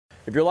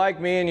If you're like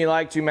me and you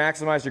like to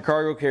maximize your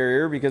cargo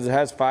carrier because it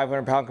has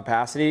 500-pound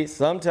capacity,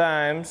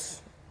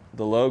 sometimes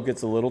the load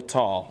gets a little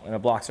tall and it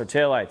blocks our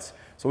taillights.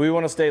 So we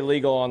want to stay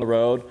legal on the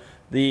road.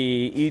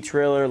 The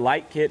eTrailer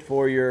light kit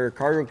for your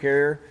cargo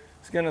carrier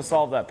is going to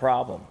solve that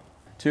problem.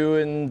 To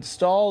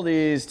install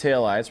these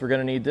taillights, we're going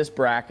to need this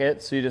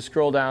bracket. So you just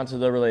scroll down to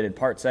the related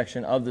parts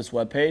section of this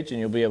webpage and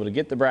you'll be able to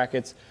get the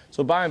brackets.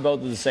 So buy them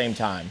both at the same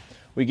time.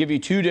 We give you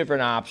two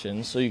different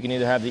options. So you can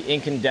either have the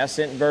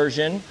incandescent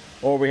version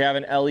or we have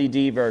an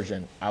LED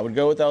version. I would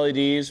go with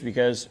LEDs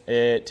because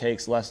it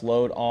takes less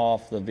load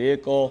off the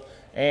vehicle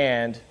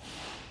and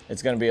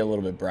it's going to be a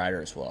little bit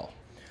brighter as well.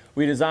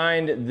 We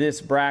designed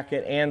this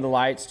bracket and the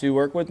lights to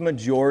work with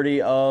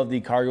majority of the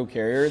cargo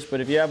carriers,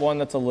 but if you have one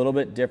that's a little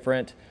bit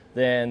different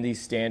than the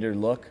standard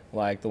look,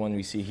 like the one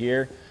we see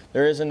here,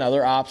 there is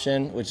another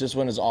option, which this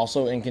one is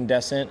also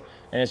incandescent,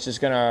 and it's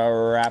just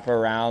gonna wrap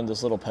around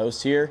this little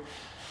post here.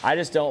 I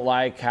just don't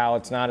like how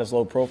it's not as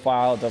low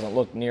profile, it doesn't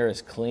look near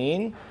as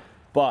clean,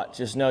 but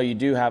just know you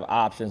do have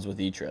options with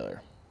eTrailer.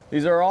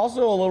 These are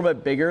also a little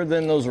bit bigger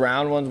than those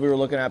round ones we were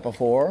looking at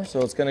before,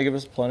 so it's gonna give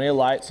us plenty of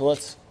light. So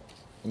let's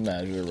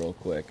measure real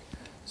quick.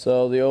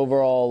 So the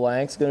overall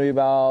length is gonna be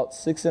about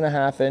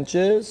 6.5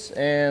 inches,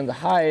 and the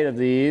height of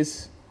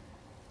these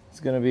is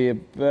gonna be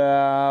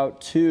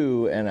about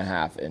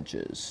 2.5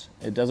 inches.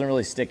 It doesn't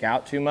really stick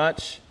out too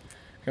much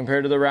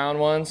compared to the round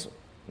ones,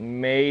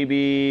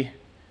 maybe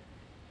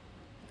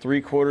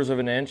 3/4 of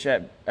an inch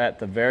at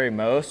the very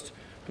most.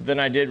 But then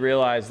I did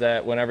realize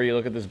that whenever you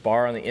look at this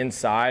bar on the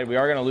inside, we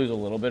are going to lose a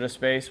little bit of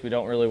space. We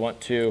don't really want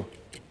to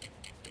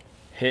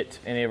hit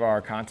any of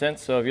our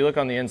contents. So if you look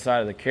on the inside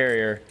of the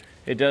carrier,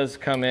 it does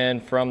come in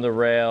from the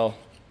rail,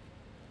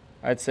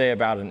 I'd say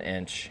about 1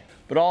 inch.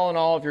 But all in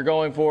all, if you're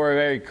going for a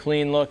very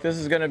clean look, this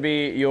is going to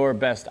be your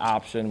best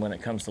option when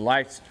it comes to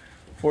lights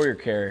for your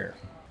carrier.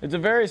 It's a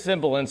very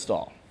simple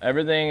install.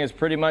 Everything is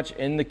pretty much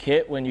in the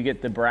kit when you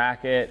get the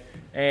bracket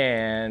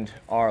and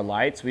our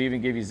lights. We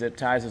even give you zip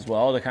ties as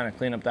well to kind of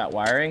clean up that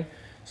wiring.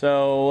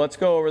 So let's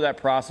go over that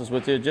process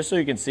with you just so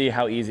you can see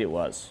how easy it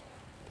was.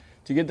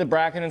 To get the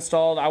bracket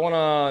installed, I want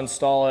to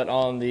install it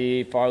on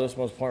the farthest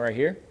most point right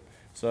here.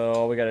 So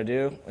all we got to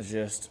do is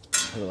just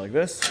put it like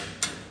this,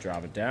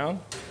 drop it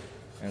down,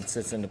 and it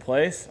sits into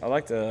place. I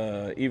like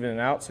to even it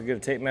out, so get a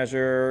tape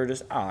measure,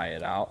 just eye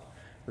it out.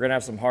 We're gonna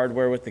have some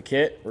hardware with the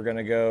kit. We're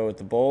gonna go with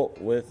the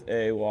bolt with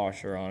a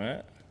washer on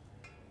it.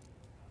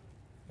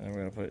 And we're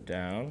gonna put it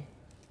down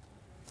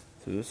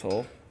through this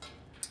hole,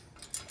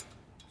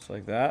 just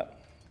like that.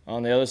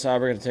 On the other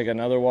side, we're gonna take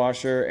another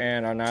washer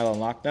and our nylon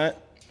lock nut.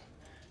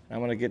 I'm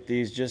gonna get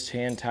these just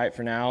hand tight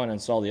for now and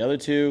install the other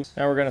two.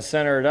 Now we're gonna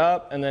center it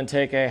up and then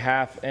take a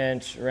 1/2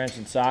 inch wrench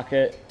and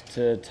socket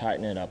to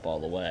tighten it up all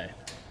the way.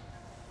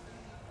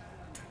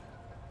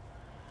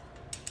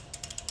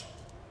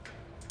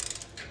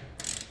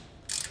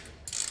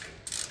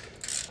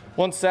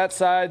 Once that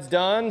side's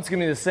done, it's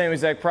gonna be the same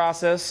exact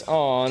process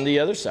on the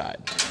other side.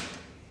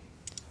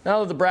 Now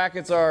that the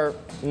brackets are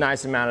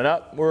nice and mounted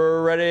up,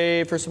 we're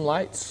ready for some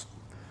lights.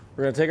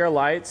 We're gonna take our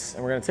lights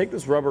and we're gonna take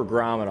this rubber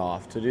grommet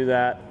off. To do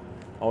that,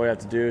 all we have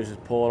to do is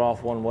just pull it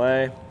off one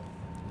way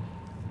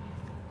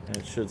and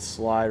it should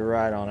slide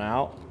right on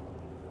out.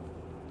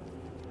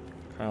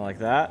 Kind of like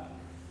that.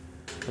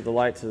 Put the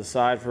light to the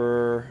side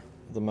for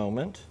the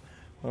moment.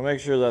 I'm gonna make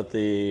sure that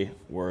the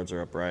words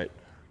are upright.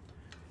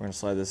 We're gonna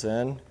slide this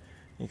in.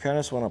 You kind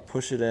of just want to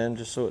push it in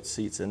just so it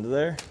seats into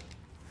there,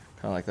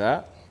 kind of like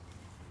that.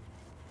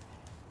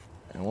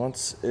 And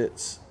once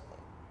it's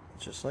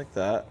just like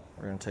that,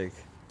 we're going to take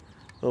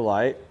the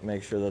light,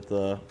 make sure that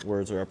the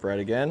words are upright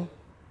again,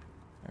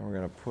 and we're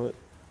going to put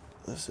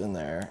this in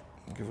there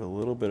and give it a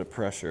little bit of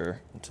pressure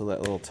until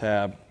that little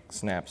tab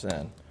snaps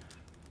in,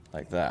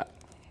 like that.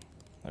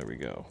 There we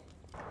go.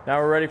 Now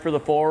we're ready for the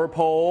forward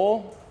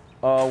pole.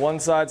 One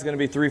side's going to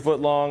be 3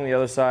 foot long, the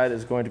other side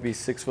is going to be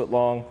 6 foot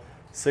long.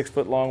 6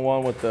 foot long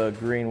one with the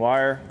green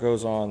wire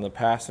goes on the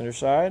passenger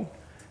side,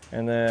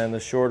 and then the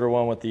shorter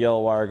one with the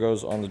yellow wire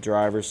goes on the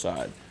driver's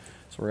side.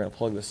 So we're going to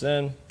plug this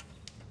in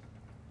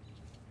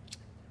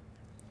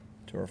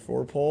to our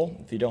forward pole.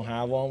 If you don't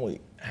have one,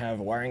 we have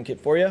a wiring kit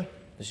for you.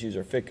 Just use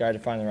our fit guide to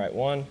find the right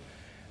one.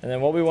 And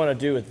then what we want to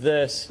do with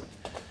this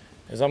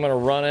is I'm going to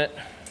run it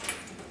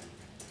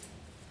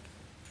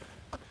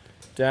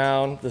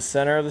down the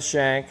center of the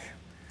shank.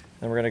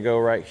 Then we're going to go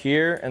right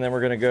here, and then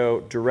we're going to go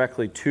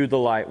directly to the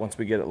light once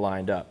we get it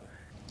lined up.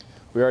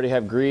 We already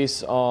have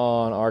grease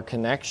on our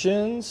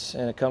connections,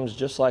 and it comes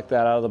just like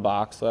that out of the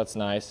box, so that's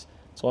nice.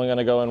 It's only going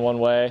to go in one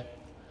way,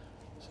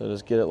 so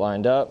just get it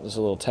lined up. There's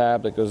a little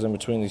tab that goes in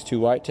between these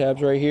two white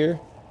tabs right here,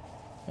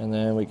 and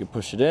then we can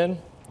push it in.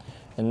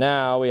 And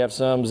now we have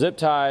some zip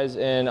ties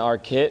in our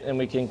kit, and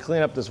we can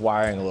clean up this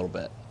wiring a little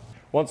bit.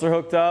 Once they're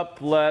hooked up,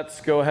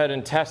 let's go ahead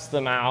and test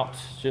them out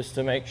just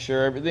to make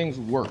sure everything's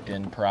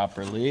working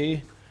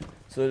properly.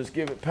 So just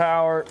give it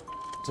power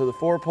to the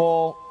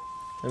 4-pole,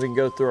 and we can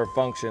go through our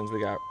functions. We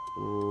got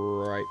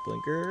right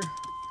blinker,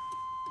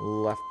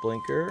 left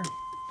blinker,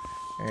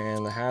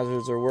 and the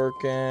hazards are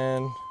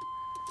working,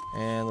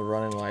 and the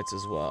running lights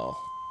as well.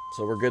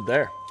 So we're good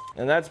there.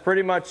 And that's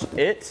pretty much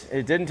it.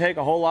 It didn't take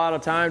a whole lot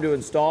of time to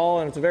install,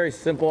 and it's a very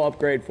simple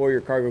upgrade for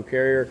your cargo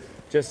carrier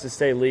just to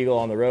stay legal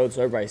on the road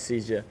so everybody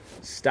sees you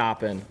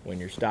stopping when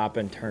you're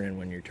stopping, turning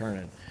when you're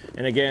turning.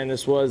 And again,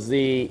 this was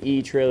the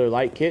eTrailer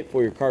light kit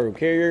for your cargo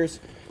carriers,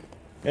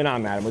 and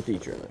I'm Adam with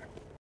eTrailer.